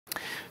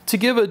To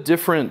give a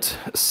different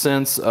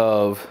sense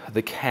of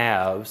the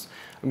calves,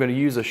 I'm going to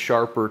use a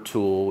sharper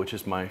tool, which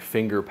is my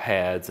finger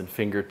pads and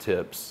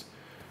fingertips.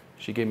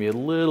 She gave me a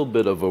little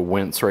bit of a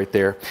wince right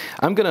there.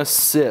 I'm going to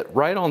sit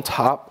right on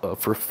top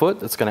of her foot.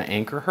 That's going to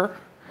anchor her.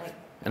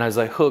 And as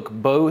I hook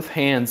both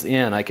hands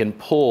in, I can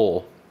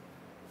pull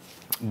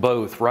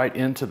both right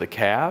into the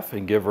calf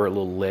and give her a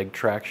little leg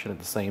traction at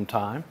the same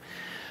time.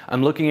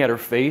 I'm looking at her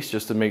face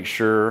just to make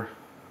sure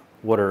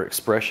what her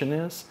expression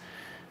is.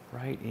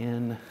 Right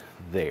in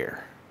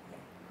there.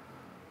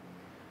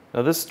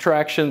 Now this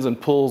tractions and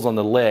pulls on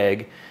the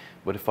leg,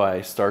 but if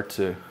I start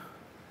to,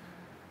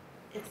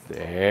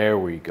 there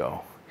we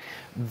go.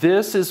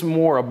 This is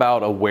more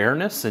about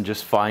awareness and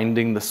just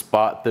finding the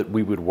spot that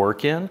we would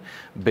work in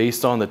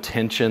based on the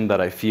tension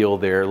that I feel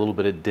there, a little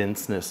bit of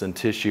denseness in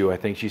tissue. I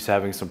think she's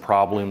having some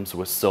problems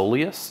with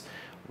soleus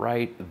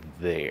right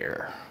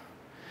there.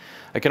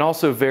 I can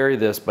also vary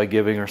this by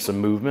giving her some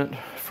movement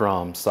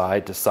from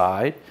side to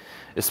side,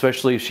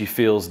 especially if she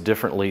feels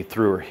differently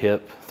through her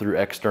hip, through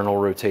external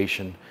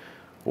rotation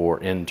or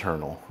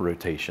internal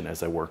rotation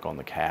as I work on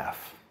the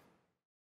calf.